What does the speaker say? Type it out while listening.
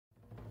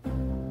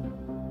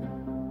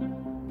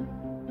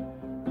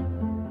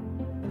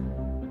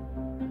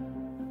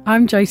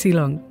I'm Josie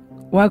Long.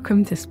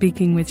 Welcome to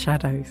Speaking with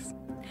Shadows.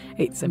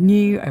 It's a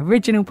new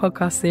original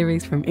podcast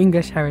series from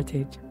English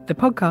Heritage, the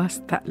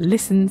podcast that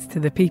listens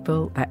to the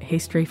people that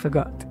history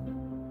forgot.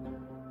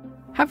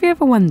 Have you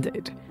ever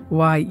wondered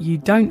why you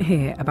don't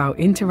hear about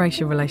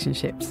interracial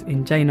relationships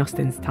in Jane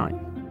Austen's time,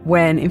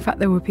 when in fact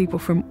there were people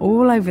from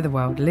all over the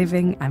world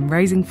living and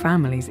raising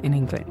families in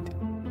England?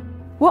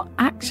 What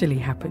actually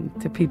happened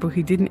to people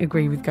who didn't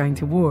agree with going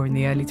to war in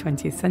the early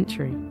 20th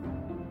century?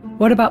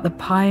 What about the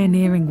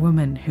pioneering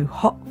woman who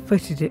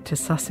hot-footed it to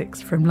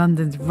Sussex from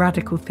London's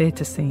radical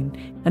theatre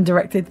scene and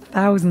directed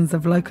thousands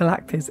of local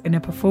actors in a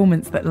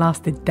performance that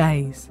lasted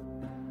days?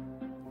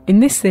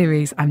 In this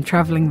series, I'm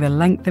travelling the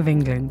length of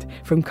England,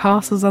 from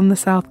castles on the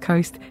south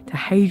coast to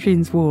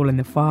Hadrian's Wall in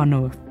the far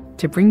north,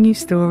 to bring you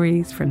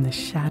stories from the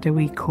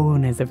shadowy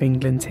corners of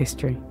England's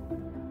history.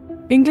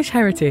 English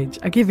Heritage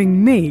are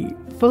giving me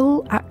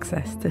full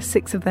access to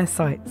 6 of their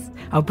sites.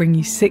 I'll bring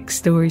you 6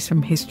 stories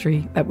from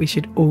history that we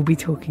should all be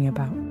talking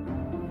about.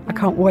 I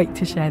can't wait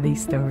to share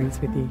these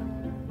stories with you.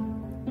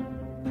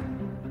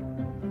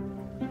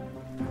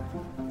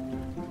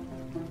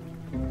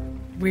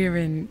 We're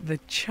in the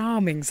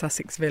charming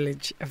Sussex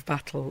village of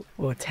Battle,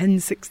 or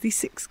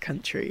 1066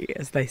 country,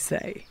 as they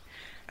say.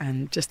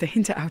 And just to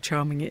hint at how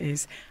charming it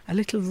is, a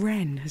little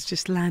wren has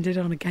just landed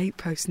on a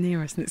gatepost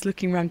near us and it's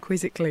looking round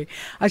quizzically.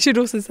 I should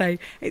also say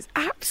it's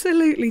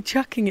absolutely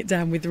chucking it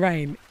down with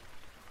rain.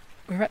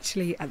 We're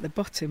actually at the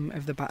bottom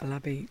of the Battle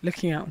Abbey,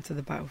 looking out onto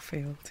the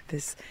battlefield.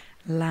 There's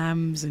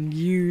lambs and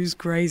ewes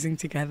grazing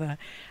together.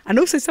 And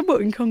also,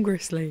 somewhat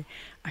incongruously,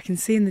 I can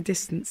see in the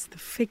distance the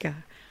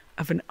figure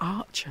of an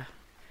archer.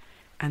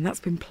 And that's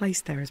been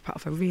placed there as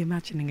part of a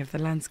reimagining of the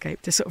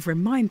landscape to sort of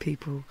remind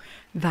people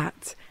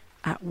that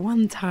at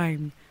one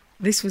time,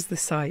 this was the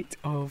site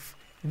of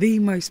the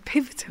most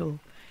pivotal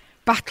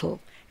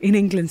battle in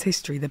England's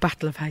history, the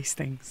Battle of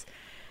Hastings.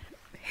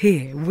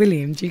 Here,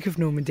 William, Duke of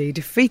Normandy,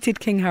 defeated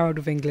King Harold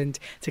of England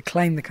to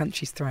claim the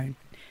country's throne.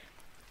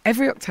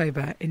 Every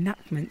October,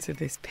 enactments of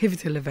this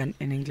pivotal event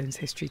in England's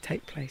history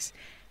take place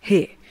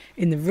here,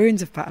 in the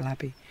ruins of Battle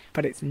Abbey,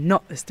 but it's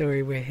not the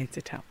story we're here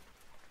to tell.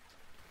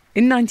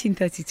 In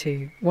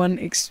 1932, one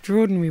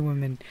extraordinary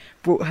woman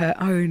brought her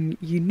own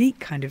unique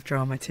kind of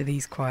drama to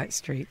these quiet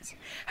streets.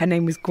 Her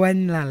name was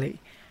Gwen Lally,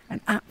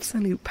 an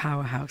absolute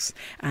powerhouse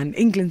and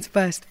England's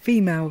first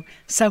female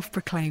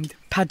self-proclaimed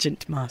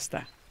pageant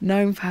master,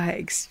 known for her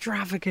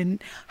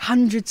extravagant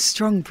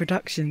 100-strong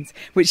productions,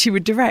 which she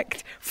would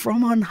direct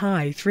from on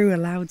high through a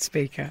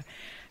loudspeaker.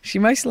 She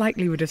most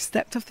likely would have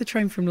stepped off the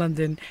train from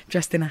London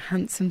dressed in a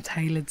handsome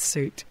tailored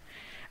suit.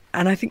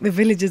 And I think the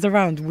villagers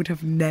around would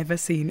have never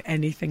seen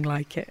anything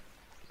like it.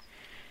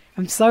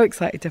 I'm so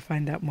excited to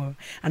find out more,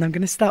 and I'm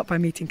going to start by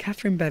meeting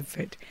Catherine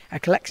Bedford, a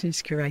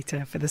collections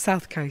curator for the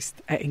South Coast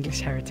at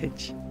English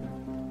Heritage.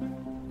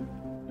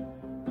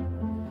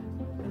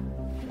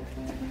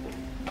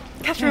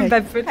 Catherine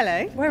Bedford.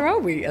 Hello. Where are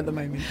we at the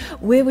moment?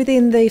 We're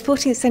within the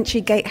 14th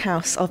century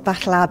gatehouse of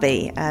Battle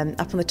Abbey,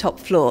 up on the top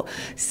floor.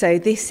 So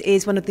this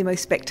is one of the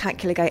most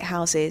spectacular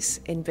gatehouses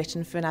in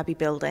Britain for an abbey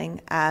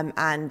building,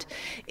 and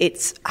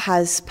it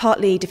has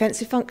partly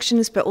defensive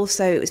functions, but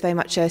also it was very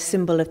much a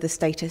symbol of the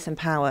status and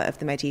power of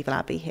the medieval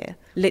abbey here.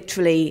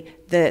 Literally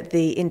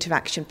the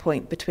interaction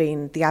point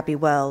between the abbey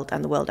world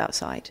and the world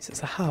outside. So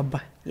it's a hub.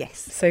 Yes.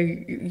 So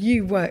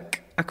you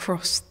work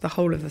across the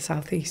whole of the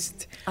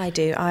southeast. I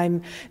do.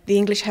 I'm the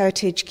English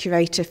Heritage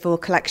Curator for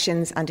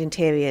collections and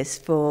interiors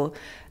for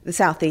the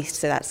southeast,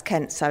 so that's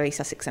Kent, Surrey,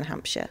 Sussex and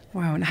Hampshire.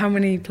 Wow, and how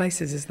many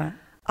places is that?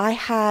 I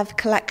have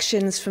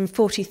collections from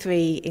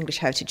 43 English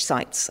heritage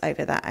sites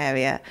over that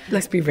area.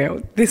 Let's be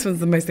real, this one's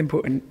the most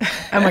important.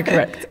 Am I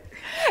correct?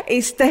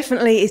 It's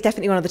definitely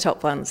one of the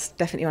top ones,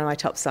 definitely one of my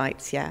top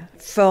sites, yeah.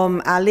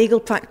 From our legal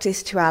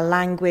practice to our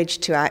language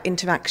to our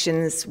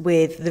interactions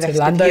with the rest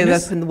of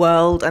Europe and the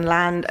world and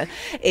land,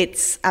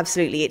 it's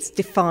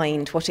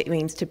defined what it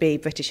means to be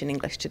British and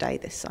English today,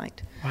 this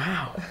site.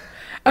 Wow.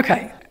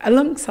 Okay,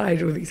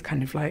 alongside all these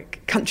kind of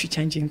like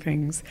country-changing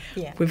things,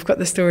 we've got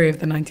the story of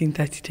the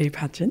 1932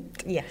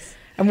 pageant. Yes.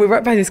 And we're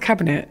right by this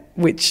cabinet,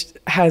 which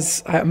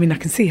has, I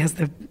can see has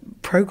the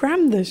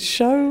programme, the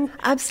show.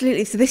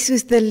 Absolutely. So this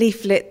was the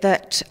leaflet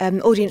that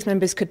audience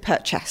members could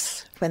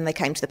purchase when they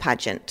came to the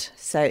pageant.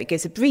 So it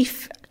gives a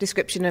brief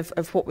description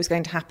of what was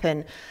going to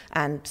happen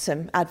and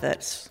some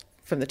adverts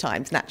from the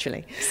Times,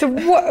 naturally. So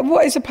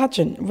what is a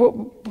pageant?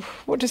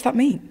 What does that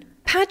mean?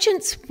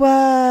 Pageants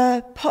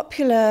were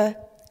popular,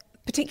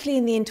 particularly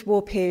in the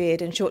interwar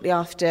period and shortly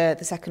after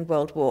the Second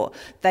World War.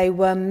 They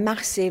were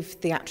massive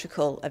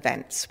theatrical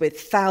events with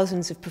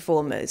thousands of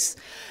performers,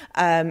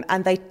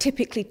 and they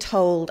typically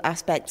told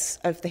aspects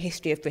of the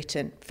history of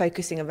Britain,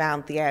 focusing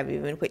around the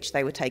area in which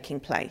they were taking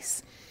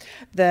place.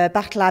 The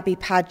Battle Abbey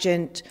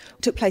pageant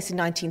took place in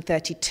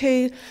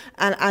 1932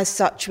 and as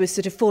such was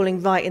sort of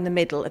falling right in the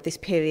middle of this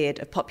period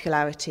of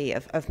popularity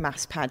of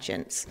mass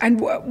pageants. And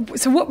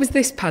so what was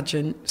this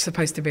pageant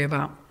supposed to be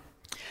about?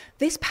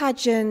 This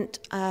pageant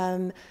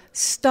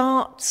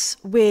starts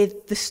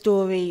with the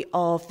story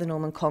of the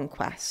Norman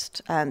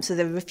Conquest. So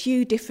there are a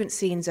few different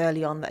scenes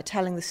early on that are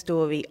telling the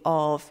story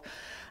of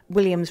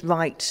William's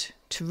right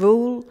to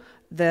rule,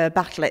 the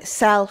battle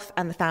itself,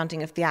 and the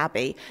founding of the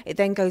Abbey. It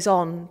then goes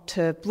on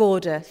to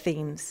broader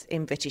themes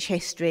in British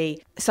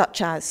history,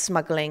 such as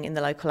smuggling in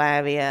the local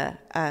area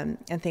and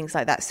things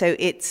like that. So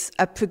it's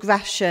a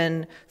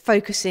progression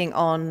focusing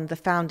on the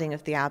founding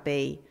of the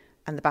Abbey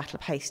and the Battle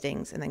of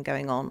Hastings, and then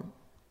going on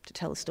to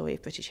tell the story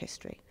of British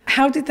history.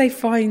 How did they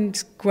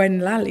find Gwen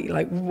Lally?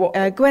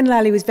 Gwen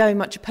Lally was very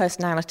much a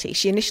personality.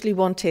 She initially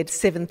wanted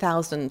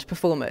 7,000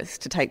 performers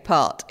to take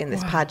part in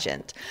this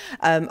pageant.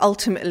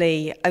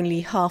 Ultimately,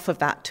 only half of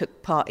that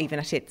took part even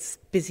at its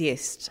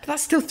busiest. But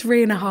that's still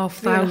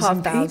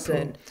 3,500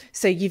 people.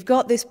 So you've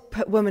got this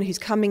woman who's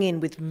coming in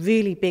with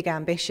really big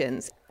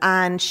ambitions,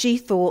 and she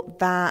thought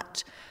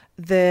that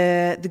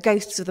the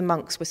ghosts of the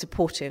monks were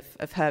supportive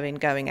of her in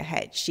going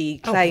ahead. She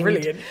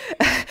claimed,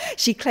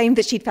 she claimed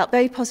that she'd felt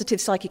very positive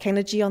psychic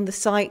energy on the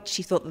site.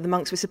 She thought that the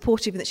monks were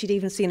supportive and that she'd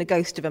even seen a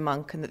ghost of a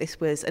monk, and that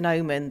this was an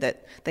omen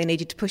that they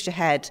needed to push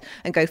ahead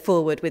and go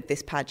forward with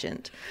this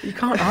pageant. You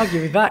can't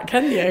argue with that,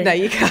 can you? No,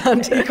 you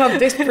can't. You can't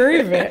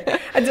disprove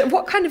it. And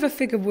what kind of a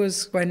figure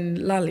was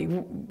Gwen Lally?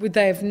 Would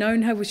they have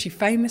known her? Was she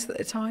famous at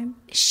the time?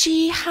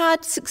 She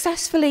had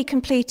successfully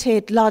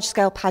completed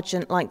large-scale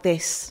pageant like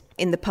this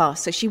in the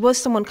past. So she was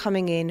someone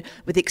coming in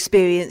with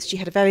experience. She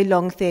had a very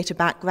long theatre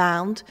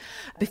background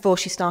before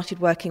she started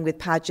working with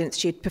pageants.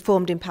 She had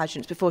performed in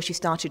pageants before she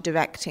started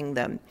directing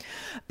them.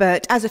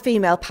 But as a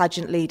female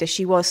pageant leader,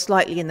 she was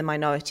slightly in the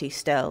minority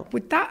still.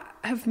 Would that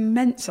have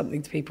meant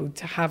something to people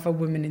to have a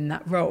woman in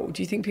that role?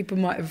 Do you think people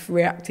might have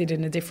reacted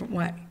in a different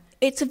way?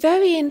 It's a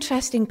very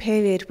interesting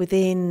period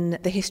within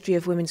the history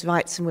of women's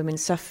rights and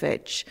women's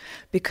suffrage,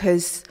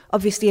 because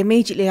obviously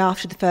immediately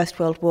after the First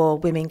World War,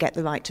 women get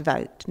the right to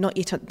vote. Not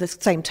yet on the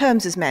same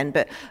terms as men,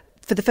 but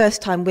for the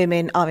first time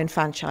women are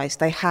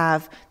enfranchised. They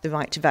have the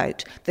right to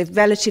vote. They've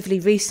relatively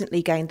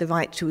recently gained the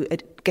right to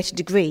get a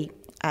degree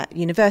at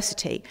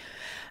university.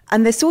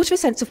 And there's sort of a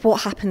sense of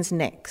what happens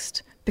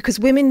next, because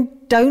women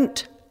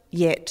don't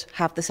yet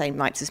have the same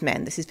rights as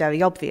men. This is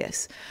very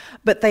obvious.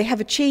 But they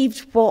have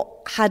achieved what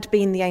had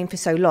been the aim for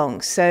so long.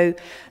 So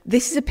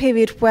this is a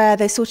period where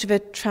there's sort of a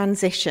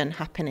transition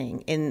happening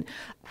in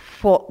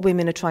what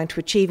women are trying to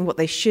achieve and what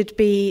they should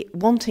be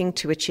wanting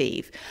to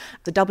achieve.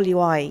 The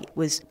WI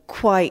was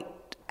quite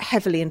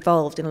heavily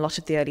involved in a lot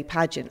of the early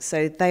pageants.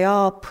 So they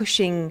are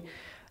pushing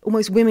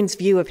almost women's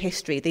view of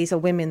history. These are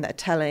women that are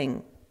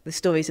telling the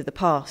stories of the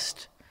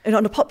past. And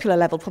on a popular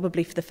level,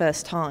 probably for the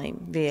first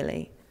time,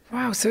 really.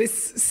 Wow, so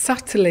it's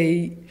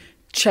subtly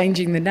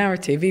changing the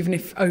narrative, even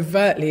if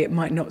overtly it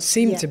might not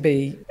seem to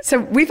be. So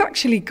we've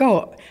actually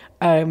got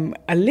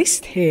a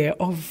list here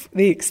of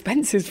the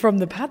expenses from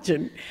the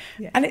pageant.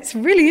 Yeah. And it's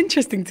really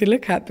interesting to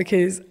look at,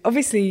 because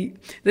obviously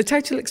the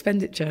total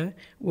expenditure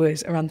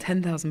was around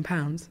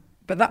 £10,000,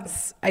 but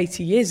that's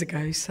 80 years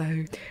ago.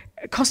 So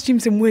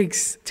costumes and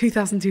wigs,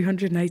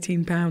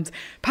 £2,218.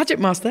 Pageant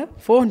master,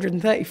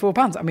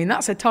 £434. I mean,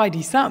 that's a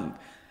tidy sum.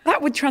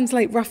 That would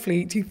translate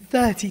roughly to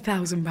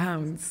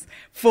 £30,000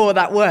 for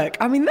that work.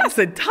 I mean, that's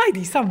a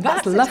tidy sum.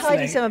 That's lovely. A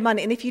tidy sum of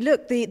money. And if you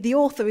look, the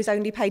author is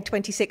only paid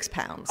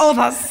 £26. Oh,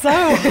 that's so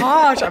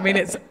harsh. I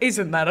mean,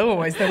 isn't that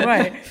always the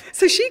way?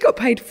 So she got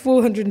paid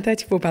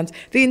 £434.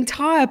 The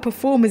entire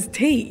performer's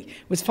tea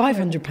was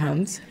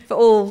 £500. For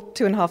all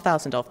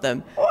 2,500 of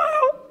them. Wow.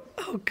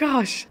 Oh,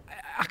 gosh.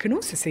 I can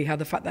also see how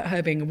the fact that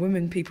her being a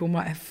woman, people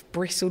might have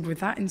bristled with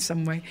that in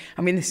some way.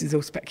 I mean, this is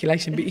all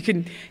speculation, but you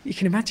can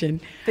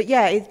imagine. But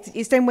yeah,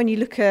 it's then when you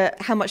look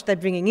at how much they're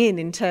bringing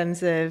in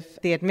terms of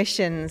the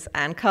admissions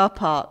and car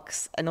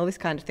parks and all this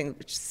kind of thing,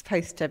 which is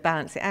supposed to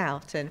balance it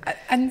out.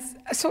 And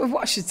sort of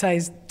what I should say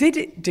is, did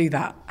it do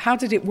that? How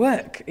did it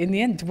work in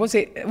the end? Was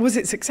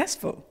it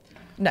successful?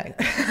 No.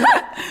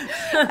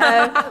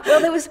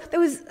 Well, there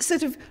was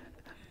sort of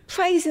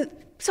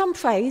some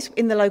praise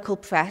in the local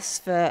press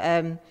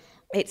for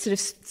it's sort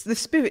of the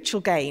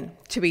spiritual gain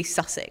to East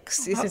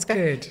Sussex. That's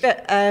good.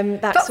 But,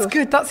 that's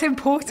good. That's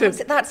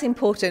important. That's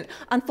important.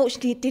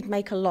 Unfortunately, it did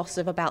make a loss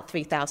of about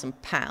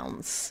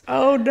 £3,000.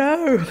 Oh,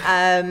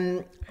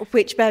 no.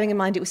 Which, bearing in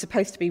mind it was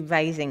supposed to be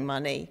raising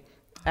money,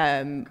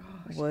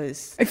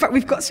 was... In fact,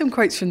 we've got some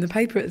quotes from the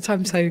paper at the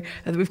time. So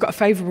we've got a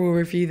favourable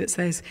review that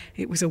says,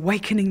 it was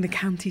awakening the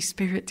county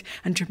spirit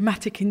and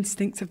dramatic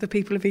instincts of the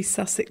people of East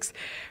Sussex.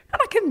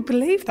 And I can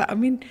believe that. I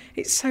mean,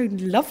 it's so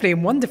lovely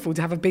and wonderful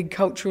to have a big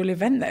cultural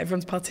event that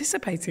everyone's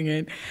participating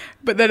in.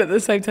 But then at the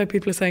same time,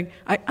 people are saying,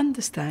 I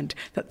understand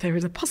that there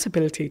is a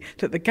possibility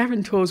that the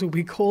guarantors will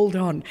be called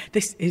on.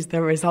 This is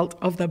the result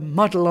of the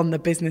muddle on the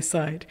business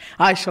side.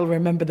 I shall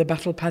remember the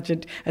battle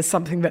pageant as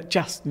something that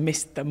just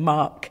missed the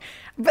mark.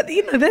 But,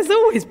 there's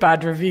always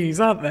bad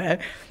reviews, aren't there?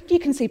 You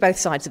can see both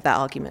sides of that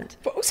argument.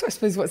 But also, I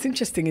suppose what's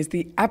interesting is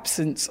the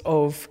absence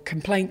of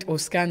complaint or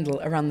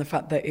scandal around the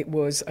fact that it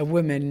was a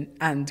woman,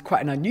 and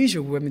quite an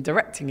unusual woman,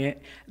 directing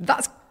it.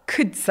 That's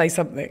could say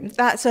something.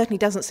 That certainly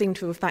doesn't seem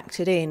to have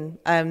factored in.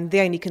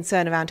 The only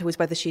concern around her was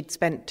whether she'd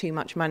spent too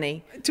much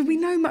money. Do we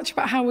know much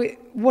about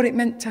what it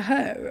meant to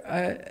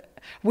her?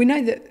 We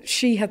know that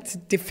she had to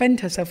defend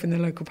herself in the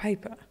local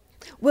paper.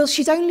 Well,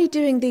 she's only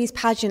doing these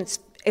pageants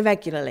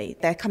irregularly.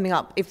 They're coming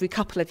up every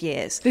couple of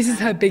years. This is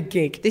her big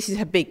gig. This is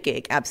her big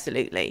gig,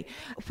 absolutely.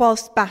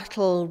 Whilst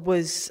Battle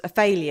was a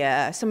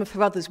failure, some of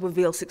her others were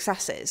real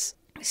successes.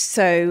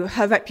 So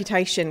her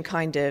reputation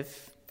kind of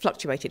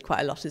fluctuated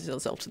quite a lot as a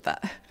result of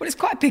that. Well, it's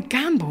quite a big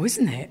gamble,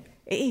 isn't it?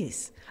 It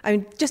is. I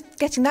mean, just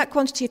getting that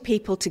quantity of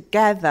people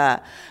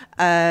together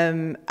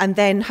and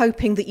then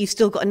hoping that you've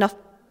still got enough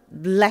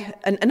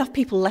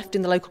people left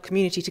in the local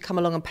community to come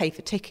along and pay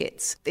for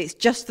tickets. It's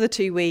just for the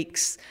 2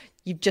 weeks.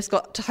 You've just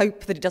got to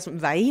hope that it doesn't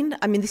rain.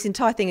 I mean, this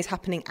entire thing is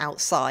happening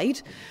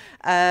outside.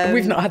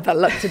 We've not had that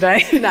luck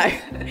today.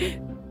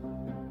 No.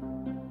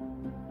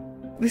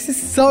 This is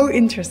so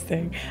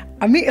interesting.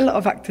 I meet a lot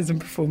of actors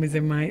and performers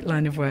in my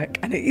line of work,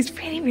 and it is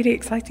really, really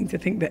exciting to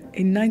think that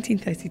in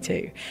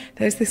 1932,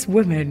 there's this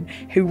woman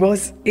who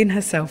was in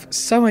herself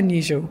so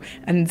unusual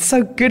and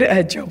so good at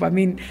her job. I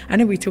mean, I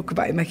know we talk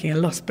about it making a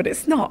loss, but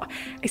it's not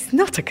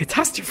a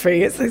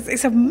catastrophe.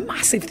 It's a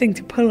massive thing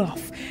to pull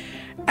off.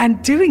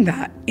 And doing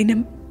that in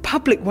a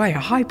public way, a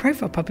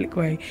high-profile public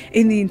way,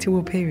 in the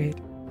interwar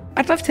period.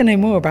 I'd love to know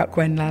more about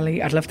Gwen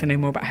Lally. I'd love to know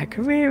more about her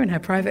career and her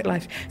private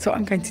life. So what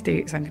I'm going to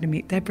do is I'm going to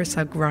meet Deborah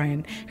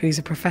Sugg-Ryan, who's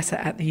a professor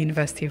at the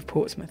University of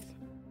Portsmouth.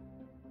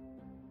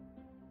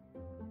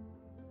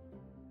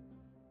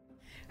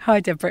 Hi,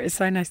 Deborah. It's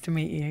so nice to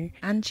meet you.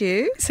 And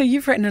you? So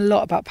you've written a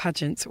lot about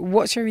pageants.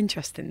 What's your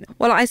interest in them?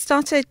 Well, I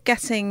started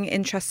getting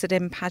interested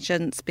in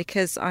pageants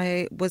because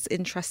I was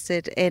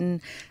interested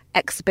in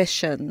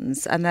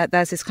exhibitions, and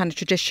there's this kind of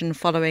tradition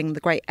following the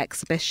Great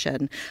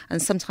Exhibition,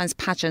 and sometimes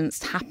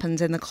pageants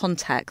happened in the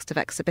context of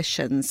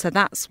exhibitions. So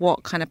that's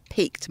what kind of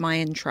piqued my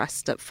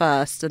interest at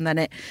first, and then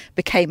it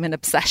became an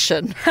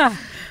obsession.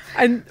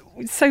 And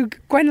so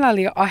Gwen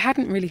Lally, I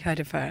hadn't really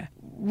heard of her.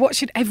 What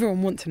should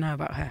everyone want to know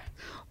about her?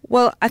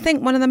 Well, I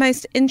think one of the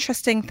most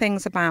interesting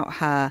things about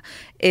her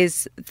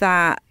is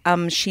that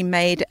she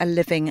made a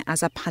living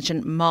as a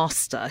pageant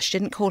master. She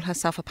didn't call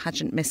herself a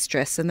pageant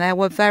mistress, and there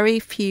were very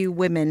few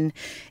women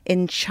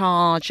in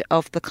charge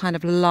of the kind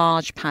of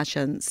large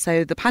pageants.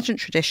 So the pageant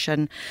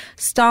tradition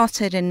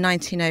started in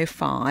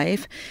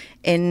 1905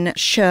 in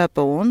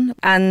Sherborne,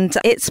 and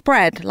it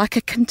spread like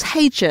a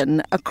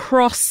contagion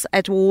across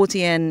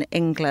Edwardian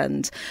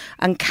England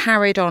and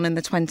carried on in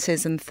the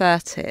 20s and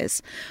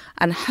 30s.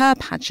 And her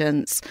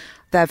pageants,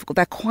 they're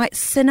quite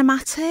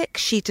cinematic.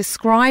 She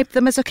described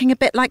them as looking a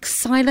bit like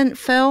silent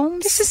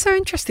films. This is so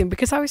interesting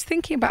because I was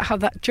thinking about how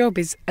that job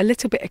is a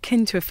little bit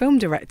akin to a film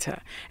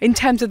director in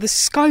terms of the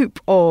scope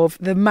of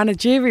the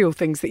managerial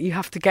things that you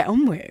have to get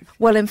on with.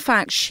 Well, in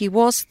fact, she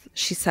was,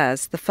 she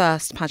says, the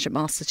first pageant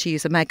master to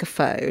use a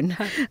megaphone.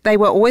 They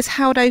were always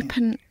held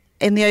open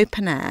in the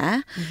open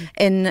air,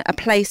 in a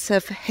place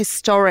of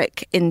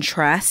historic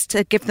interest,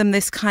 to give them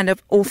this kind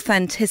of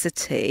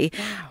authenticity.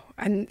 Wow.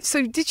 And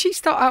so did she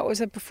start out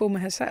as a performer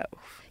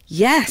herself?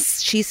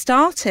 Yes, she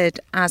started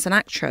as an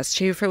actress.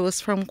 She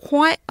was from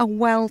quite a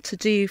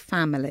well-to-do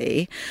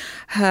family.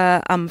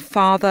 Her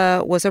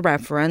father was a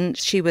reverend.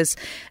 She was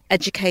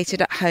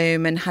educated at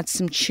home and had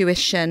some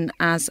tuition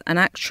as an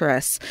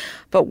actress.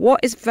 But what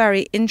is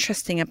very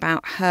interesting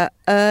about her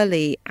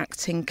early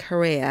acting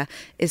career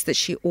is that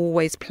she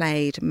always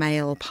played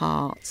male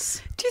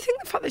parts. Do you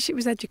think the fact that she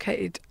was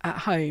educated at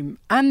home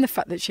and the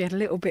fact that she had a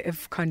little bit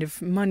of kind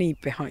of money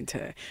behind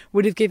her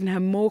would have given her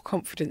more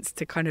confidence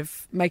to kind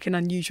of make an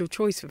unusual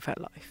choice with her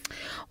life?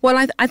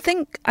 Well, I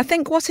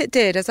think what it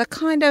did as a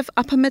kind of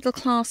upper middle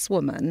class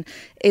woman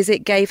is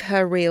it gave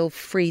her real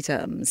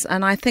freedoms.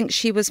 And I think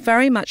she was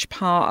very much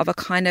part of a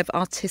kind of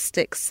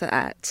artistic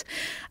set.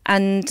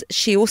 And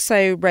she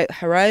also wrote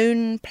her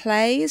own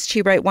plays.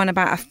 She wrote one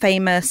about a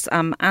famous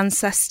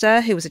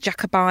ancestor who was a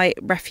Jacobite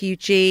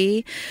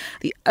refugee.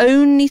 The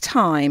only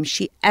time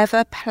she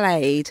ever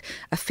played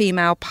a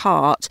female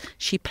part,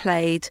 she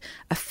played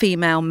a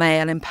female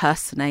male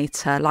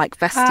impersonator like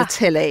Vesta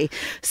Tilley.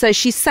 So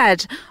she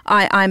said,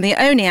 I'm the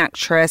only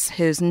actress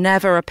who's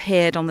never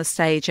appeared on the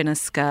stage in a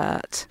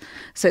skirt.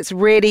 So it's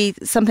really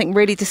something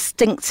really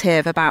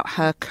distinctive about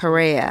her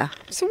career.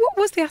 So what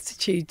was the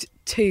attitude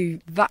to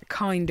that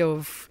kind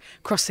of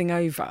crossing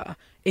over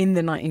in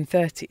the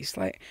 1930s?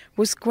 Like,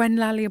 was Gwen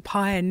Lally a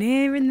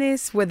pioneer in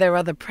this? Were there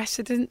other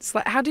precedents?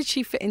 Like, how did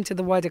she fit into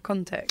the wider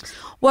context?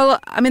 Well,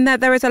 I mean,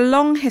 there is a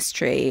long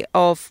history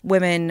of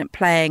women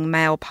playing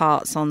male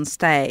parts on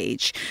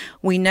stage.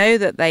 We know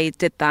that they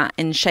did that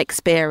in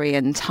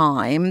Shakespearean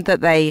time,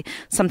 that they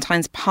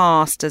sometimes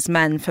passed as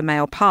men for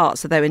male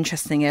parts, although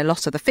interestingly, a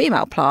lot of the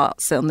female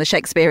parts on the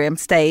Shakespearean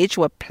stage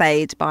were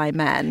played by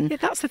men. Yeah,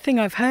 that's the thing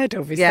I've heard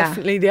of, is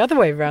definitely the other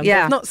way around.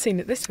 Yeah. I've not seen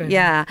it this way.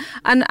 Yeah,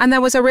 and there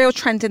was a real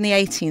trend trend in the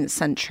 18th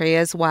century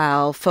as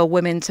well for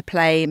women to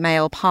play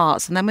male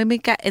parts. And then when we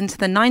get into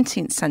the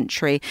 19th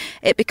century,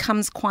 it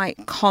becomes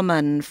quite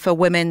common for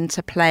women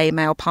to play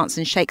male parts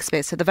in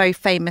Shakespeare. So the very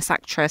famous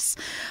actress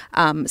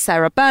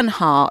Sarah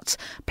Bernhardt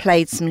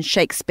played some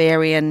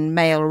Shakespearean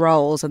male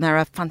roles, and there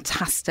are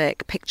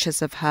fantastic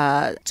pictures of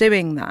her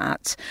doing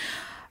that.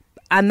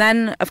 And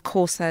then, of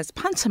course, there's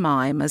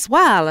pantomime as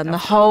well, and the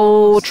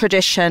whole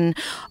tradition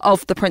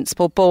of the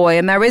principal boy.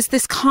 And there is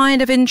this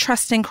kind of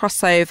interesting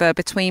crossover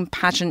between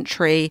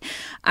pageantry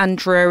and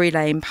Drury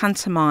Lane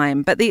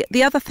pantomime. But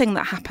the other thing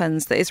that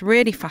happens that is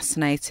really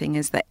fascinating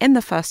is that in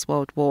the First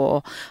World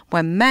War,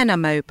 when men are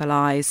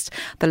mobilised,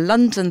 the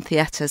London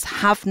theatres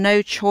have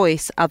no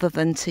choice other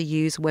than to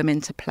use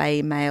women to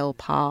play male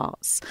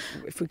parts.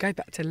 If we go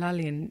back to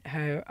Lally and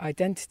her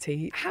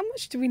identity, how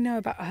much do we know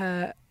about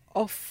her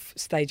off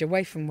stage,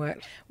 away from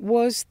work?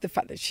 Was the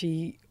fact that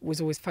she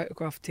was always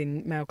photographed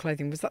in male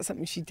clothing, was that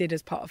something she did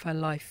as part of her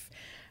life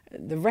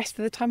the rest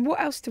of the time? What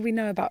else do we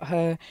know about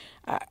her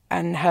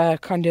and her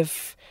kind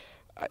of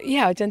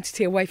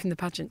identity away from the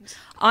pageants?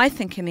 I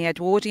think in the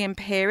Edwardian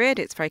period,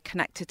 it's very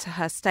connected to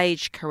her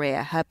stage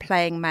career, her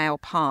playing male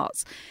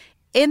parts.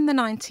 In the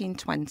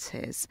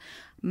 1920s,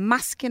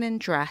 masculine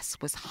dress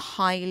was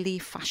highly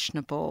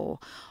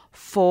fashionable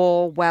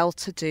for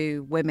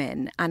well-to-do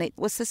women, and it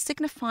was a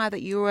signifier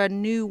that you were a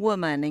new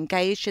woman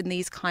engaged in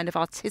these kind of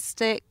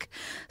artistic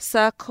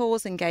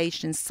circles,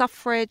 engaged in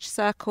suffrage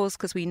circles,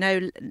 because we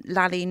know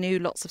Lally knew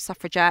lots of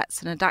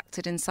suffragettes and had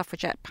acted in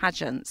suffragette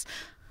pageants.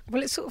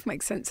 Well, it sort of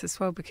makes sense as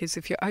well, because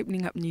if you're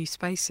opening up new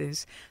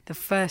spaces, the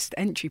first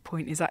entry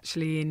point is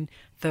actually in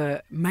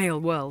the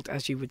male world,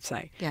 as you would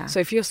say. Yeah.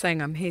 So if you're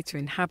saying I'm here to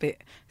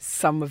inhabit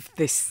some of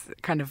this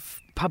kind of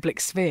public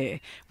sphere,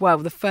 well,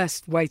 the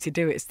first way to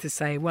do it is to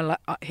say, well,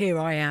 here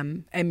I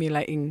am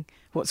emulating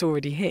what's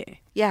already here.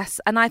 Yes,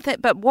 and I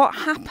think, but what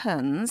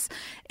happens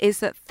is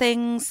that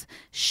things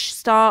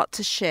start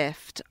to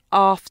shift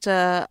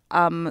after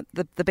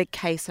the big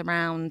case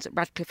around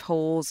Radcliffe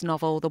Hall's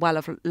novel, The Well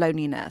of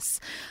Loneliness.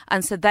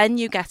 And so then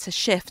you get a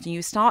shift and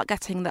you start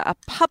getting a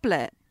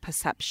public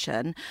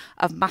perception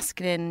of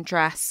masculine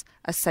dress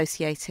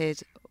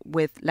associated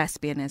with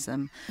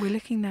lesbianism. We're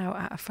looking now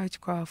at a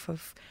photograph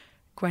of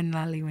Gwen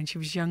Lally when she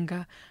was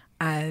younger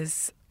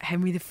as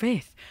Henry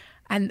V.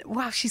 And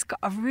wow, she's got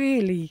a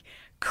really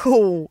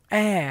cool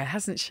air,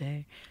 hasn't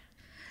she?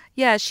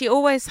 Yeah, she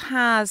always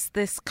has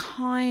this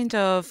kind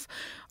of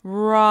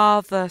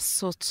rather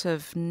sort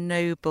of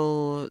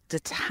noble,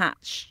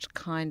 detached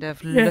kind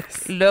of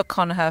look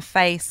on her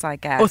face, I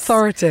guess.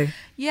 Authority.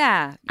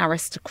 Yeah,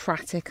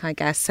 aristocratic, I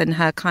guess, in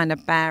her kind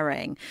of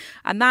bearing.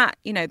 And that,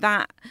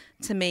 that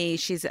to me,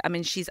 she's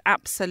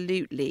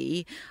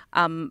absolutely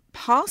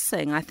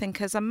passing, I think,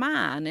 as a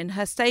man in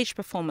her stage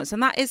performance.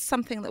 And that is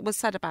something that was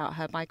said about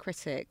her by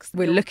critics.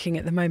 We're looking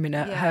at the moment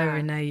at her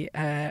in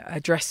a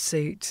dress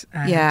suit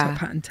and top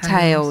hat and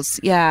tails.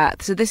 Yeah.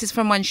 So this is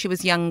from when she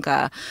was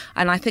younger.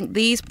 And I think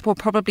these were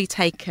probably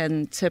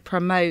taken to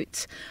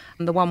promote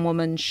the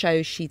one-woman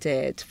show she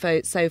did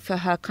for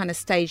her kind of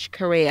stage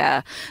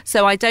career.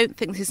 So I don't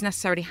think this is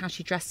necessarily how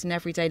she dressed in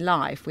everyday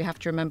life. We have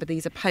to remember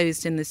these are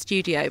posed in the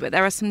studio, but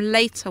there are some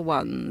later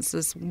ones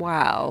as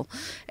well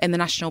in the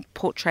National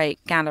Portrait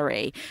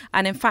Gallery.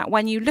 And in fact,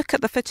 when you look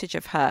at the footage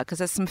of her, because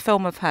there's some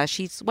film of her,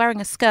 she's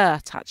wearing a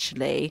skirt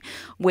actually.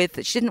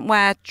 She didn't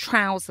wear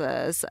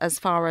trousers as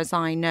far as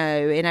I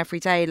know in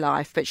everyday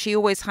life, but she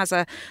always has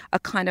a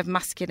kind of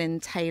masculine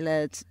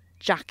tailored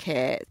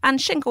jacket and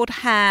shingled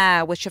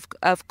hair, which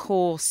of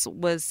course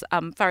was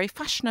very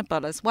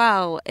fashionable as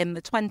well in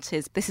the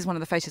 20s. This is one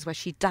of the photos where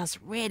she does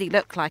really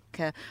look like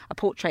a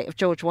portrait of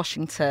George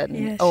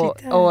Washington or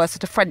a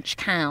sort of French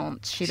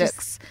count. She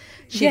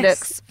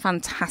looks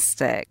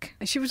fantastic.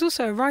 And she was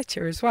also a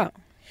writer as well.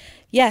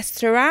 Yes,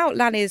 throughout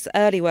Lally's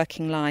early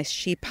working life,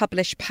 she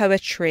published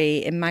poetry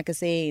in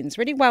magazines,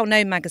 really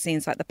well-known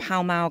magazines like the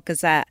Pall Mall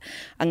Gazette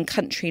and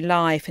Country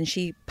Life, and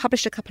she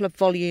published a couple of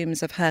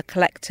volumes of her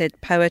collected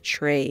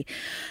poetry.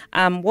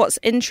 What's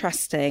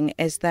interesting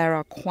is there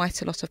are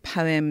quite a lot of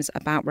poems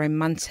about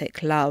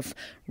romantic love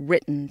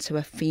written to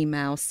a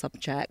female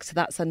subject. So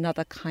that's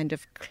another kind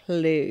of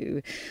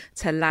clue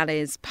to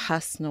Lally's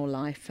personal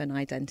life and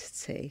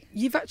identity.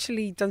 You've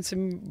actually done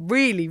some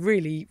really,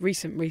 really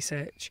recent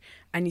research,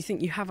 and you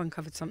think you have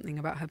uncovered something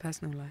about her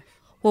personal life.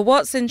 Well,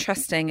 what's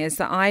interesting is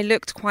that I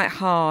looked quite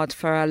hard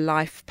for a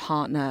life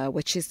partner,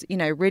 which is,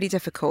 really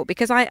difficult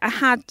because I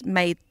had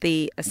made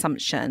the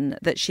assumption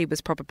that she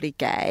was probably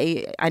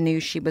gay. I knew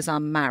she was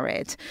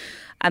unmarried.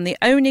 And the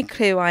only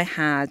clue I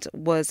had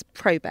was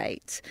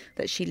probate,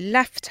 that she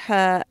left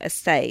her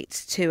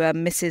estate to a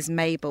Mrs.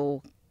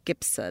 Mabel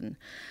Gibson.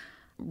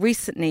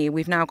 Recently,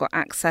 we've now got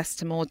access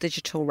to more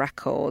digital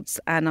records,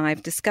 and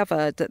I've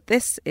discovered that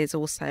this is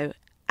also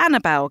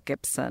Annabelle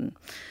Gibson,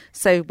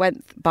 so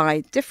went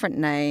by different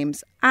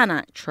names, an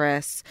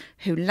actress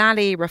who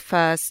Lally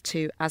refers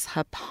to as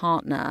her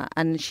partner,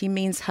 and she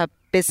means her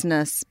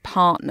business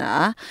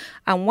partner.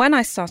 And when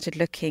I started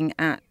looking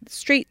at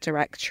street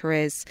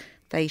directories,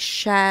 They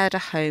shared a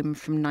home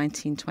from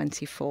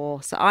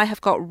 1924. So I have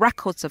got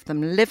records of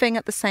them living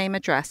at the same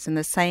address in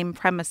the same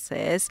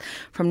premises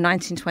from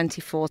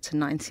 1924 to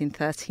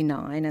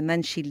 1939. And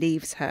then she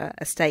leaves her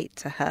estate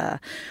to her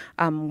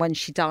when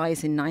she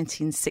dies in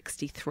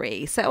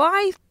 1963. So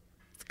I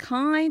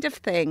kind of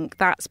think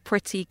that's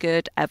pretty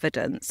good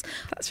evidence.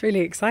 That's really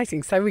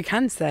exciting. So we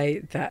can say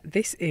that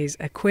this is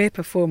a queer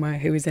performer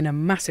who is in a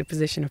massive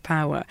position of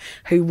power,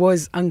 who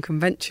was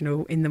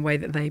unconventional in the way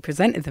that they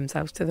presented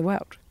themselves to the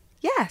world.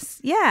 Yes,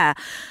 yeah.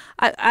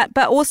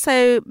 But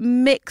also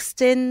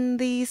mixed in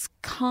these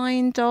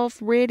kind of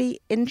really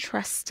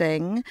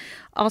interesting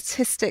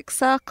artistic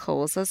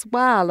circles as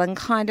well, and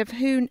kind of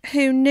who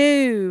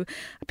knew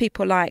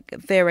people like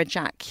Vera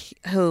Jack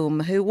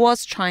Hulme, who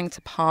was trying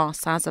to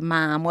pass as a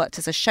man, worked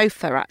as a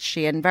chauffeur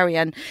actually, and very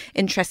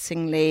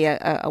interestingly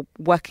a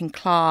working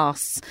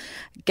class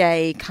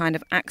gay kind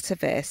of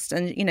activist.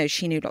 And, you know,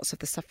 she knew lots of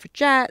the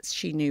suffragettes,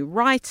 she knew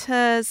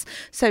writers.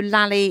 So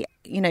Lally,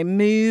 you know,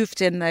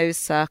 moved in those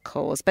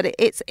circles. But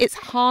it's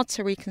hard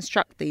to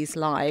reconstruct these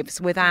lives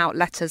without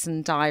letters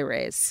and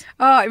diaries.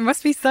 Oh, it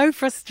must be so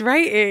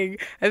frustrating.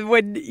 And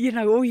when, you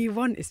know, all you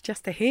want is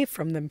just to hear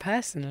from them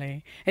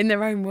personally in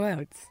their own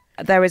words.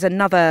 There is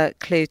another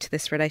clue to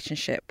this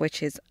relationship,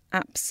 which is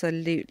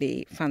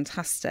absolutely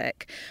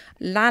fantastic.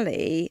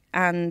 Lally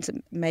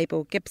and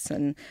Mabel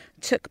Gibson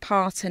took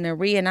part in a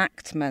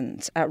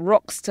reenactment at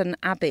Roxton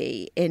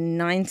Abbey in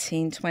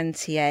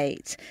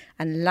 1928,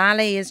 and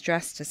Lally is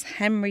dressed as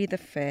Henry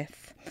V,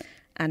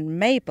 and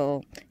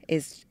Mabel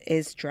is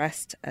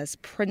dressed as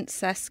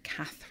Princess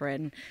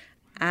Catherine,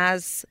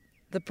 as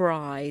the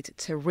bride,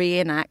 to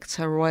reenact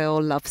a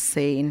royal love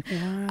scene.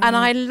 Wow. And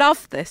I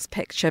love this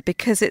picture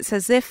because it's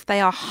as if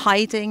they are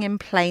hiding in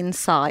plain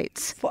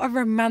sight. What a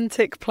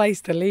romantic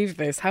place to leave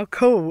this. How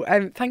cool.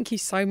 Thank you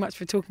so much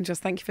for talking to us.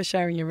 Thank you for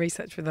sharing your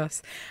research with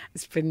us.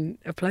 It's been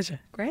a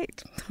pleasure.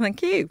 Great.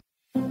 Thank you.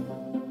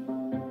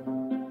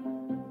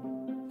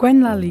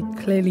 Gwen Lally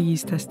clearly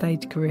used her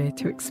stage career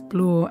to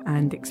explore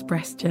and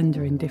express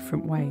gender in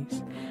different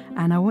ways.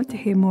 And I want to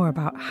hear more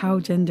about how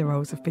gender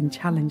roles have been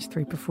challenged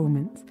through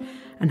performance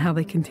and how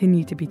they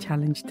continue to be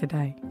challenged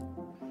today.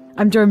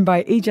 I'm joined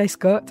by E.J.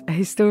 Scott, a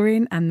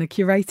historian and the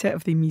curator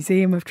of the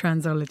Museum of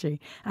Transology,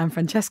 and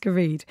Francesca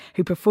Reid,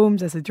 who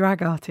performs as a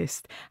drag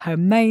artist, her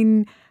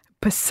main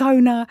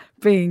persona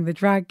being the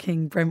drag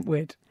king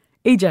Brentwood.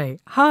 EJ,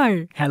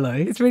 hi. Hello.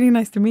 It's really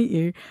nice to meet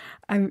you.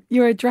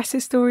 You're a dress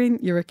historian,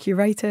 you're a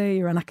curator,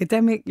 you're an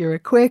academic, you're a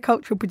queer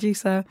cultural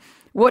producer.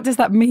 What does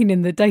that mean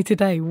in the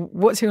day-to-day?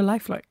 What's your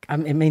life like?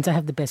 It means I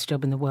have the best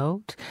job in the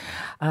world.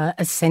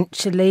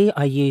 Essentially,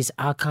 I use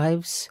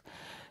archives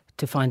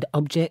to find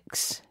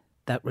objects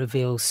that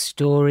reveal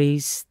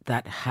stories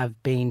that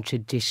have been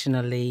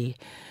traditionally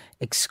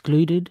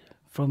excluded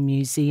from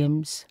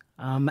museums.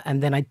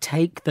 And then I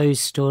take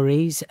those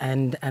stories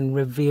and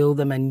reveal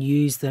them and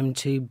use them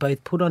to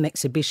both put on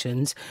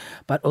exhibitions,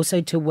 but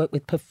also to work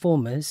with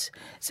performers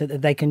so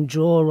that they can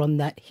draw on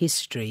that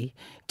history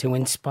to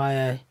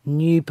inspire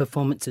new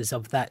performances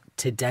of that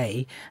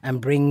today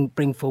and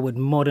bring forward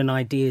modern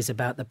ideas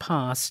about the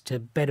past to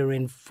better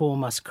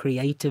inform us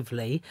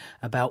creatively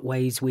about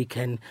ways we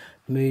can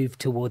move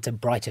towards a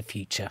brighter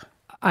future.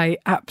 I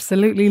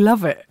absolutely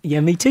love it. Yeah,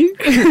 me too.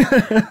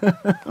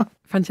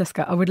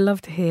 Francesca, I would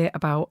love to hear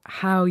about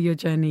how your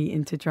journey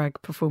into drag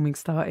performing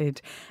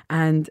started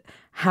and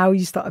how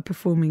you started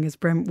performing as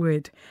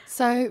Brentwood.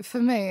 So for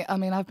me,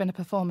 I've been a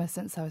performer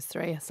since I was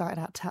 3. I started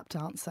out tap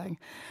dancing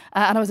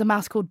and I was a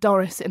mouse called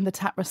Doris in the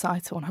tap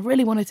recital, and I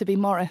really wanted to be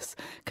Morris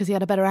because he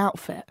had a better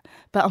outfit.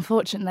 But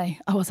unfortunately,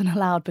 I wasn't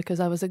allowed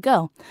because I was a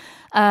girl.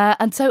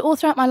 And so all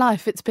throughout my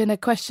life, it's been a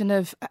question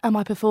of, am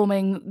I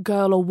performing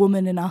girl or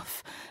woman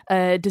enough?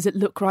 Does it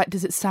look right?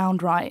 Does it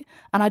sound right?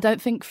 And I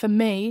don't think for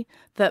me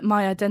that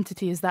my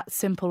identity is that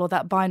simple or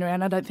that binary,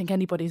 and I don't think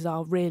anybody's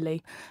are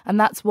really. And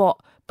that's what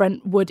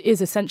Brentwood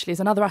is essentially, is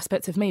another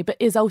aspect of me, but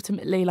is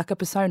ultimately like a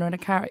persona and a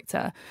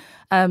character.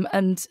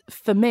 And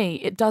for me,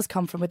 it does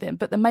come from within.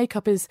 But the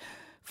makeup is,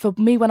 for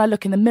me, when I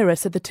look in the mirror,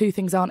 so the two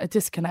things aren't a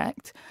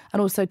disconnect.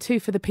 And also, too,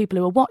 for the people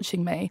who are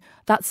watching me,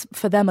 that's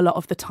for them a lot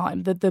of the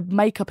time. The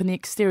makeup and the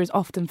exterior is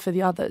often for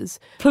the others.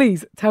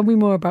 Please, tell me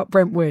more about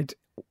Brentwood.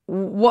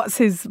 What's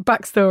his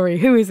backstory?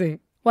 Who is he?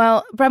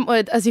 Well,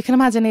 Brentwood, as you can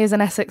imagine, he is an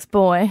Essex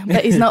boy,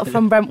 but he's not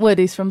from Brentwood,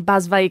 he's from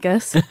Bas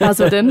Vegas,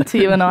 Basildon, to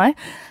you and I.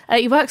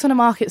 He works on a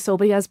market stall,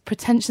 but he has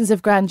pretensions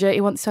of grandeur. He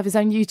wants to have his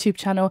own YouTube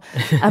channel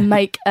and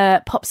make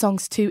pop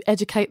songs to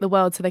educate the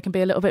world so they can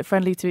be a little bit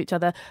friendly to each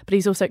other. But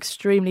he's also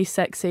extremely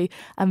sexy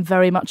and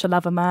very much a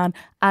lover man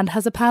and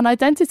has a pan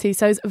identity.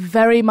 So he's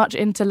very much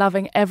into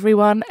loving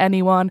everyone,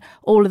 anyone,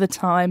 all of the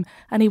time.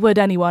 And he would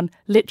anyone,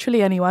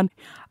 literally anyone.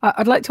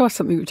 I'd like to ask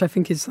something which I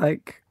think is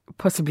like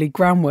possibly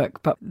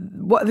groundwork, but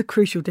what are the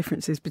crucial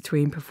differences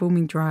between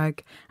performing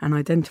drag and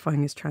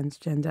identifying as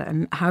transgender,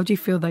 and how do you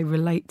feel they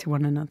relate to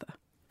one another?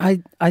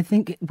 I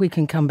think we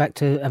can come back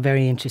to a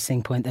very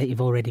interesting point that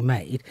you've already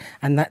made,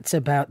 and that's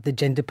about the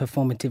gender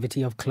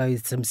performativity of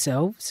clothes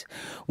themselves.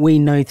 We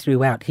know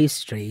throughout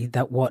history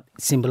that what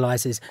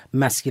symbolises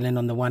masculine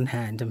on the one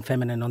hand and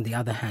feminine on the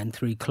other hand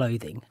through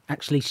clothing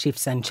actually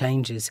shifts and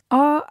changes.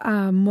 Are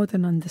our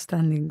modern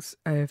understandings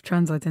of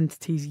trans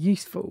identities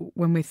useful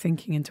when we're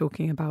thinking and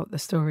talking about the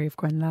story of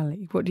Gwen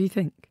Lally? What do you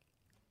think?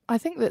 I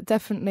think that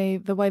definitely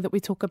the way that we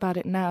talk about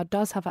it now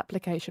does have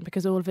application,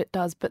 because all of it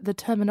does, but the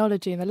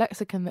terminology and the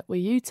lexicon that we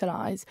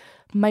utilise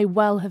may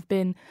well have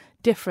been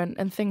different,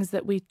 and things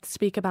that we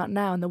speak about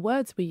now and the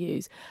words we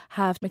use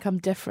have become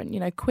different.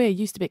 You know, queer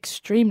used to be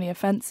extremely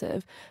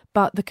offensive,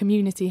 but the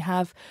community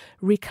have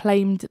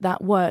reclaimed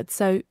that word.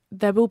 So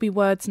there will be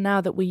words now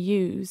that we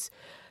use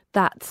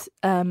that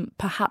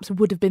perhaps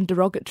would have been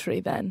derogatory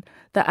then,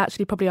 that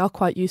actually probably are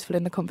quite useful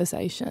in the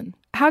conversation.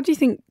 How do you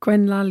think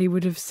Gwen Lally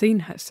would have seen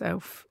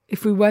herself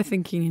if we were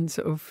thinking in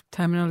sort of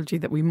terminology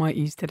that we might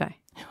use today?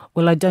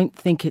 Well, I don't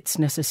think it's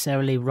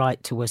necessarily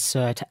right to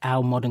assert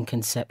our modern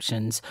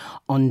conceptions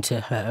onto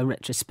her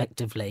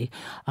retrospectively.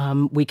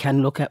 We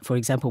can look at, for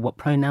example, what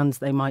pronouns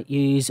they might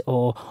use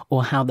or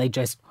how they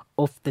dress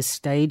off the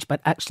stage,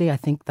 but actually I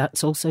think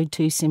that's also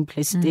too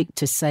simplistic.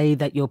 To say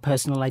that your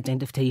personal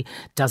identity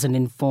doesn't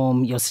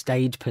inform your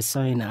stage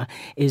persona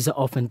is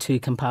often too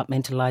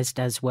compartmentalised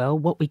as well.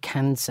 What we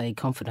can say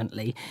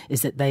confidently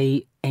is that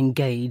they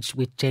engaged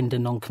with gender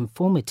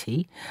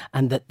nonconformity,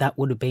 and that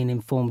would have been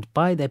informed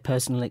by their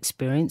personal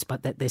experience,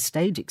 but that their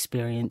stage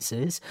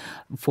experiences,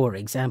 for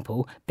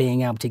example,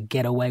 being able to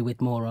get away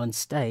with more on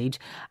stage,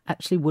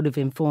 actually would have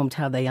informed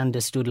how they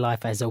understood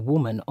life as a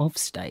woman off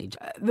stage.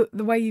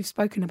 The way you've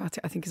spoken about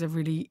it, I think, is a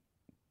really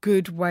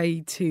good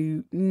way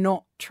to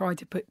not try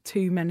to put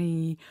too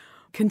many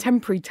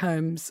contemporary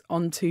terms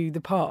onto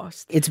the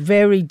past. It's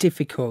very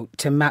difficult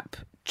to map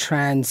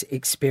trans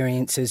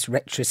experiences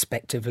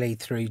retrospectively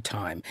through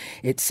time.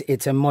 It's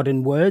a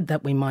modern word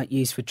that we might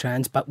use for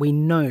trans, but we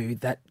know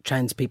that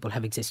trans people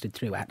have existed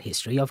throughout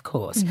history, of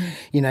course.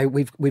 You know,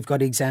 we've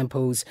got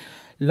examples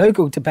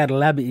local to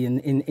Battle Abbey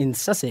in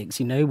Sussex.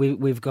 You know,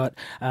 we've got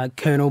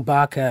Colonel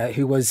Barker,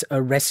 who was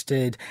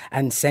arrested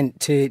and sent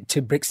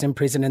to Brixton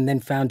Prison and then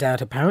found out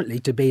apparently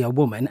to be a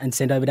woman and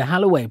sent over to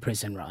Holloway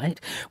Prison,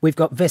 right? We've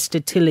got Vesta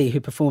Tilley, who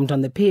performed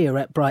on the pier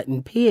at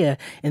Brighton Pier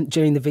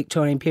during the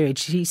Victorian period.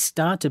 She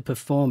started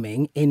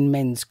performing in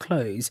men's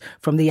clothes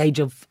from the age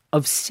of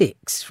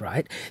 6,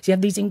 right? So you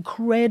have these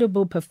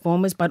incredible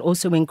performers, but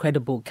also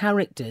incredible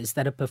characters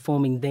that are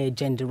performing their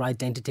gender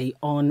identity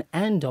on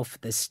and off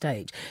the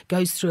stage. It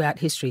goes throughout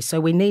history. So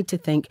we need to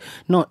think,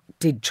 not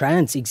did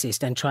trans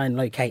exist and try and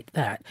locate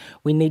that.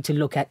 We need to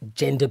look at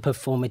gender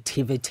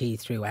performativity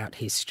throughout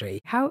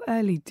history. How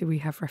early do we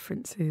have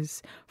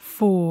references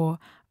for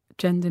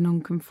gender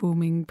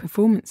non-conforming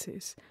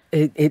performances?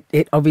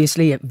 It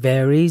obviously it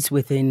varies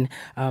within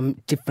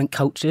different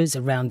cultures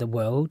around the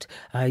world.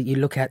 You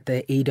look at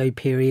the Edo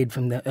period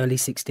from the early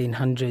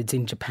 1600s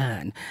in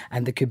Japan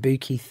and the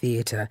kabuki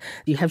theatre.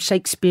 You have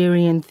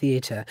Shakespearean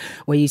theatre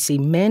where you see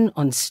men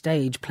on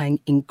stage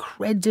playing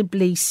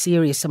incredibly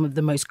serious, some of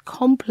the most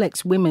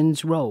complex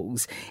women's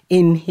roles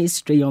in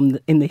history,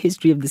 in the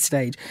history of the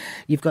stage.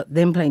 You've got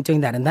them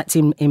doing that, and that's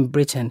in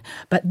Britain.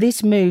 But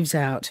this moves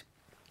out.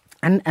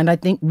 And I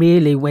think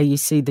really where you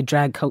see the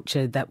drag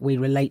culture that we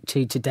relate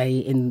to today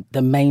in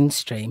the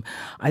mainstream,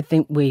 I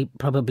think we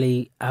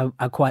probably are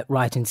quite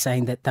right in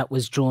saying that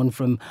was drawn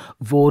from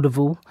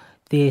vaudeville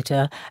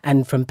theatre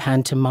and from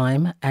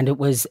pantomime, and it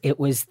was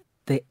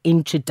the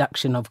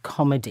introduction of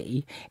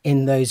comedy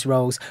in those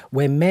roles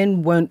where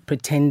men weren't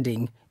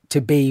pretending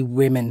to be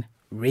women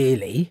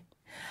really,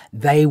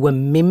 they were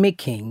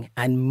mimicking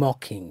and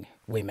mocking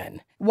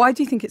women. Why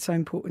do you think it's so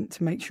important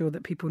to make sure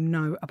that people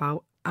know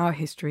about our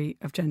history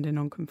of gender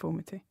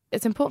nonconformity?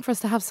 It's important for us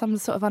to have some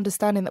sort of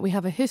understanding that we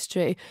have a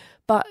history,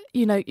 but,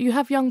 you know, you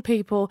have young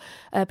people,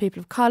 people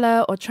of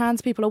colour or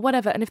trans people or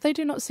whatever, and if they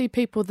do not see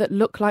people that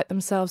look like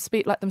themselves,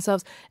 speak like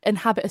themselves,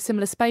 inhabit a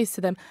similar space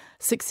to them,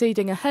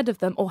 succeeding ahead of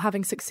them or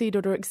having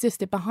succeeded or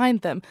existed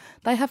behind them,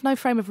 they have no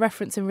frame of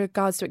reference in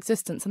regards to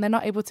existence, and they're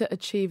not able to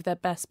achieve their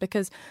best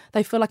because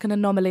they feel like an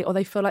anomaly or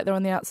they feel like they're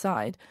on the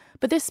outside.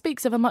 But this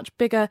speaks of a much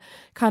bigger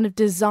kind of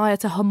desire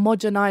to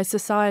homogenise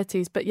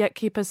societies, but yet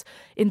keep us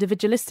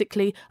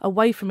individualistically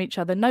away from each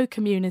other. No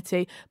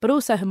community, but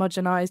also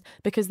homogenised,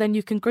 because then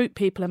you can group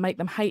people and make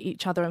them hate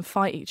each other and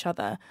fight each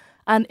other.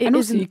 And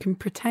also you can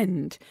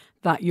pretend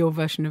that your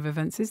version of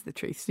events is the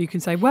truth. So you can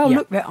say, well,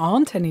 look, there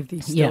aren't any of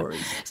these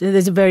stories. Yeah. So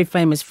there's a very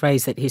famous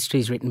phrase that history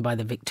is written by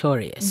the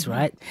victorious,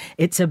 right?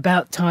 It's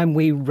about time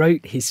we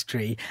wrote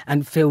history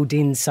and filled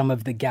in some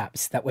of the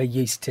gaps that we're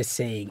used to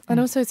seeing. And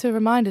also to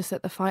remind us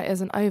that the fight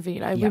isn't over.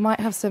 You know, we might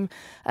have some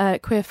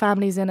queer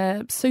families in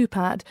a soup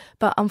ad,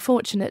 but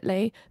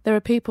unfortunately there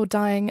are people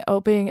dying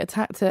or being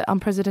attacked at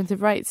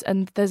unprecedented rates,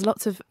 and there's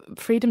lots of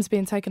freedoms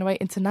being taken away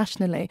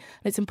internationally.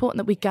 And it's important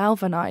that we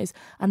galvanise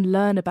and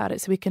learn about it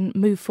so we can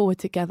move forward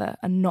together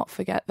and not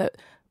forget that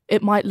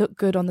it might look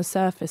good on the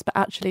surface, but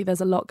actually there's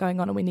a lot going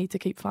on and we need to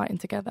keep fighting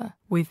together.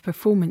 With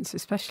performance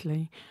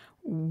especially,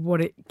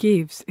 what it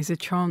gives is a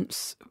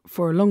chance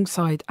for,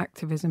 alongside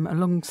activism,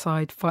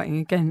 alongside fighting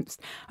against,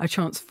 a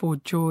chance for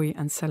joy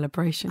and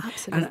celebration.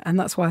 Absolutely. And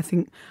that's why I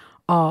think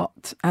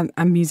art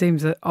and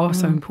museums are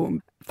so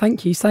important.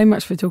 Thank you so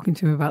much for talking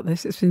to me about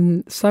this. It's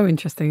been so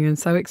interesting and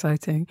so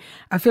exciting.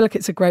 I feel like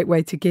it's a great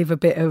way to give a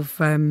bit of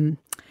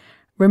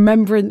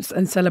remembrance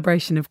and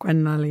celebration of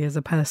Gwen Lally as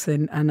a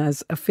person and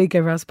as a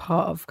figure, as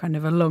part of kind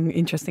of a long,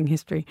 interesting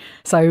history.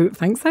 So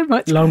thanks so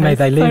much. Long may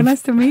they live. So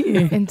nice to meet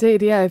you.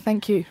 Indeed, yeah,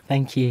 thank you.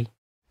 Thank you.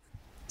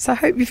 So I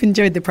hope you've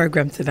enjoyed the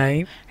programme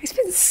today. It's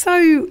been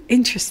so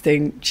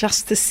interesting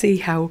just to see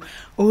how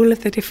all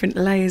of the different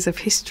layers of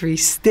history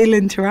still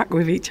interact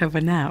with each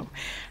other now.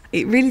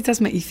 It really does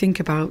make you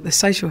think about the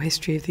social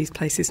history of these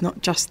places,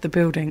 not just the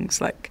buildings.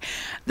 Like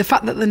the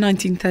fact that the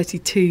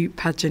 1932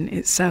 pageant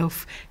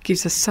itself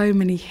gives us so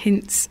many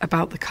hints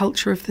about the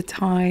culture of the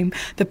time,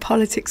 the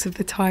politics of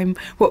the time,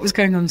 what was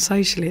going on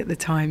socially at the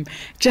time,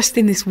 just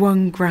in this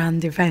one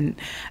grand event.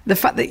 The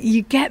fact that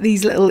you get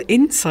these little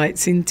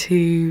insights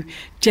into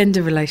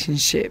gender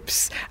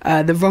relationships,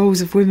 the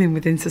roles of women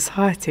within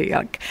society.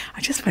 Like,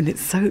 I just find it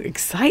so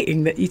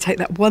exciting that you take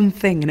that one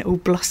thing and it all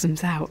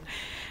blossoms out.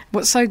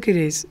 What's so good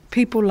is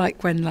people like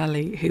Gwen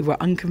Lally, who were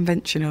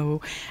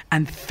unconventional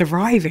and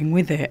thriving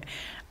with it,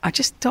 are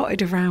just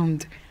dotted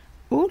around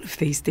all of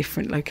these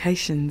different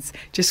locations,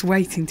 just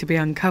waiting to be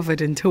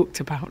uncovered and talked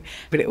about.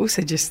 But it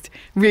also just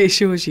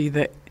reassures you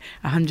that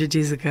 100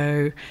 years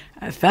ago,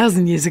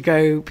 1,000 years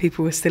ago,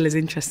 people were still as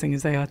interesting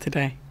as they are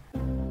today.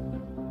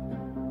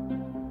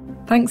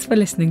 Thanks for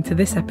listening to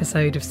this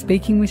episode of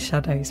Speaking with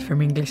Shadows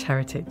from English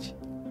Heritage.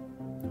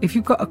 If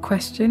you've got a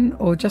question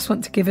or just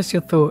want to give us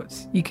your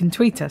thoughts, you can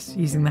tweet us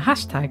using the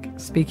hashtag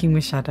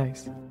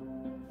SpeakingWithShadows.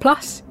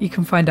 Plus, you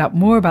can find out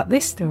more about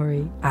this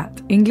story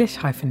at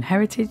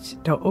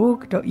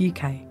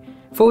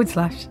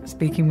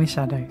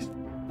english-heritage.org.uk/speakingwithshadows.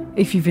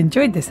 If you've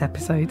enjoyed this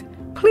episode,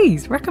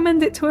 please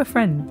recommend it to a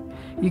friend.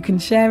 You can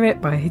share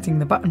it by hitting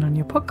the button on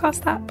your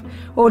podcast app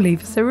or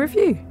leave us a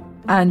review.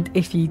 And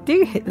if you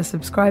do hit the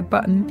subscribe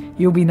button,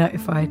 you'll be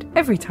notified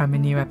every time a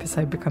new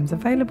episode becomes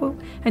available,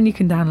 and you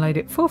can download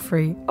it for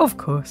free, of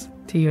course,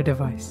 to your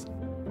device.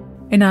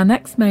 In our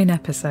next main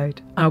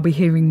episode, I'll be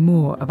hearing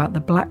more about the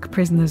black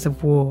prisoners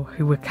of war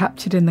who were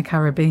captured in the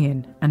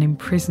Caribbean and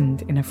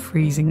imprisoned in a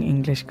freezing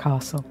English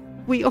castle.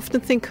 We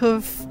often think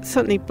of,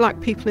 certainly, black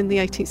people in the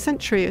 18th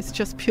century as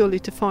just purely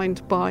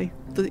defined by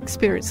the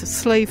experience of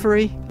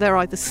slavery. They're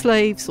either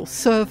slaves or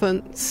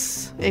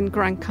servants in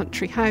grand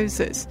country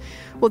houses.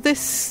 Well,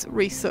 this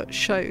research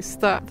shows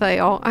that they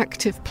are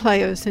active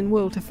players in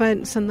world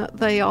events and that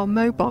they are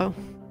mobile.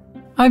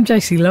 I'm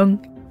Josie Long.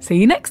 See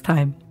you next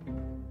time.